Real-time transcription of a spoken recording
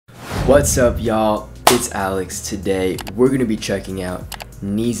What's up, y'all? It's Alex. Today we're gonna be checking out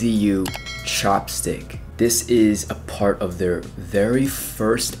NiziU Chopstick. This is a part of their very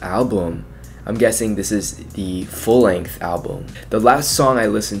first album. I'm guessing this is the full-length album. The last song I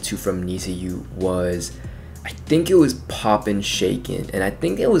listened to from NiziU was, I think it was Poppin' Shakin', and I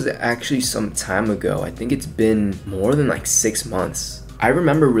think it was actually some time ago. I think it's been more than like 6 months. I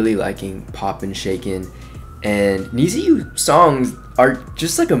remember really liking Poppin' Shakin', and NiziU songs are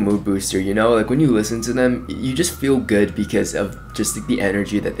just like a mood booster, you know? Like when you listen to them, you just feel good because of just like the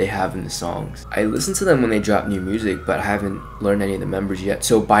energy that they have in the songs. I listen to them when they drop new music, but I haven't learned any of the members yet.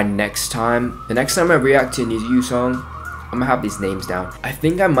 So by the next time I react to a NiziU song, I'm gonna have these names down. I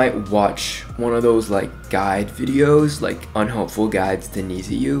think I might watch one of those like guide videos, like unhelpful guides to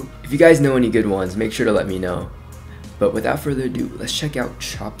NiziU. If you guys know any good ones, make sure to let me know. But without further ado, let's check out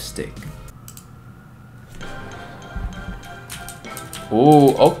Chopstick.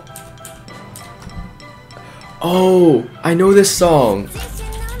 Oh, I know this song.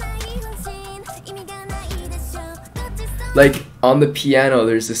 Like on the piano,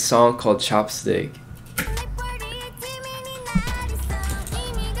 there's a song called Chopstick.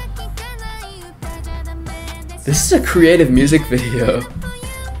 This is a creative music video.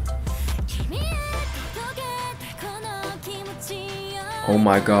 Oh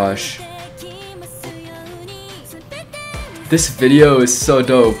my gosh. This video is so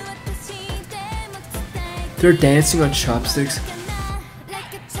dope. They're dancing on chopsticks.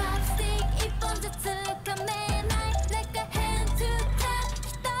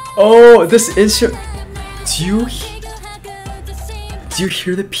 Oh, this instrument. Do you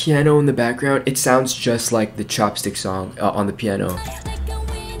hear the piano in the background? It sounds just like the Chopstick song on the piano.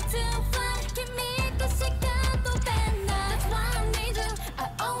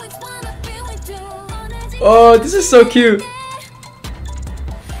 Oh, this is so cute.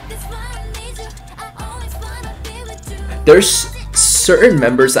 There's certain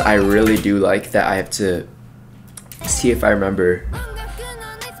members that I really do like that I have to see if I remember.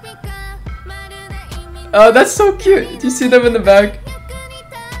 Oh, that's so cute. Do you see them in the back?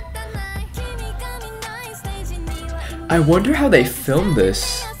 I wonder how they filmed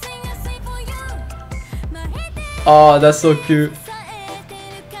this. Oh, that's so cute.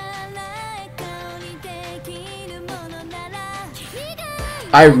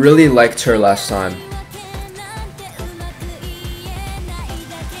 I really liked her last time.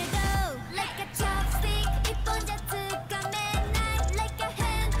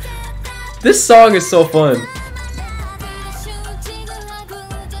 This song is so fun.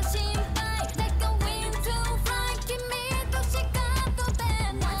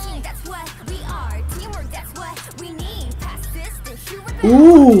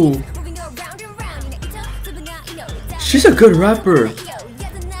 Ooh! She's a good rapper.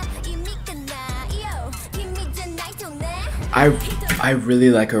 I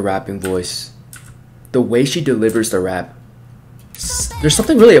really like her rapping voice. The way she delivers the rap. There's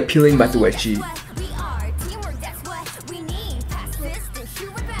something really appealing about the way she...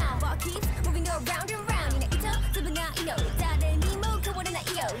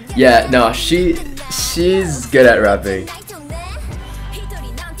 Yeah, no, she's good at rapping.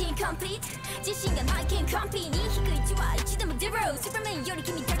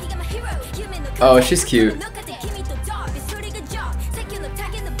 Oh, she's cute.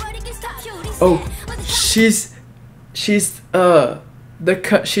 Oh,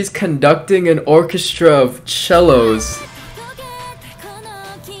 she's conducting an orchestra of cellos.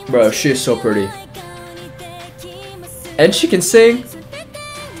 Bro, she is so pretty. And she can sing.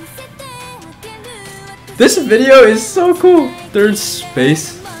 This video is so cool. They're in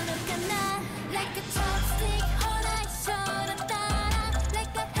space.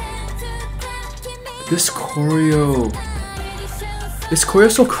 This choreo is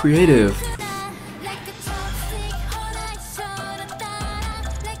so creative.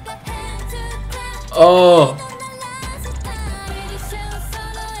 Oh,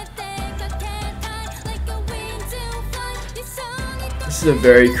 this is a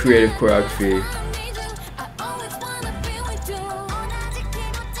very creative choreography.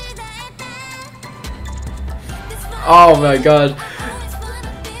 Oh my god,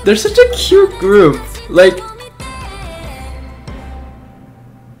 they're such a cute group. Like,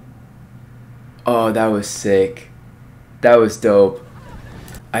 oh, that was sick. That was dope.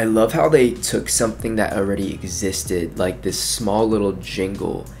 I love how they took something that already existed, like this small little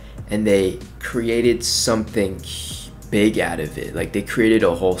jingle, and they created something big out of it. Like they created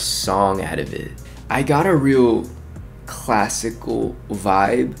a whole song out of it. I got a real classical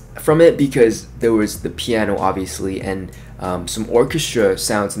vibe from it because there was the piano obviously, and some orchestra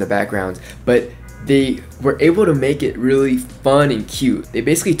sounds in the background, but they were able to make it really fun and cute. They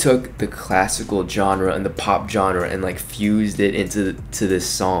basically took the classical genre and the pop genre and like fused it into this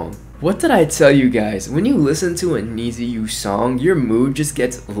song. What did I tell you guys? When you listen to a NiziU song, your mood just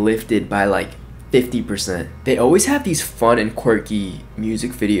gets lifted by like 50%. They always have these fun and quirky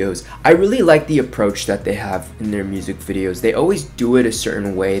music videos. I really like the approach that they have in their music videos. They always do it a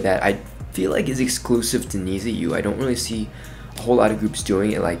certain way that I feel like is exclusive to NiziU. I don't really see a whole lot of groups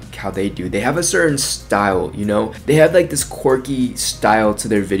doing it like how they do. They have a certain style, you know? They have like this quirky style to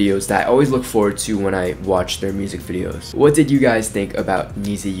their videos that I always look forward to when I watch their music videos. What did you guys think about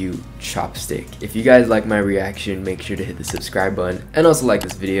NiziU Chopstick? If you guys like my reaction, make sure to hit the subscribe button and also like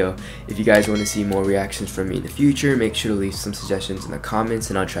this video. If you guys want to see more reactions from me in the future, make sure to leave some suggestions in the comments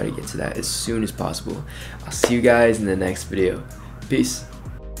and I'll try to get to that as soon as possible. I'll see you guys in the next video. Peace.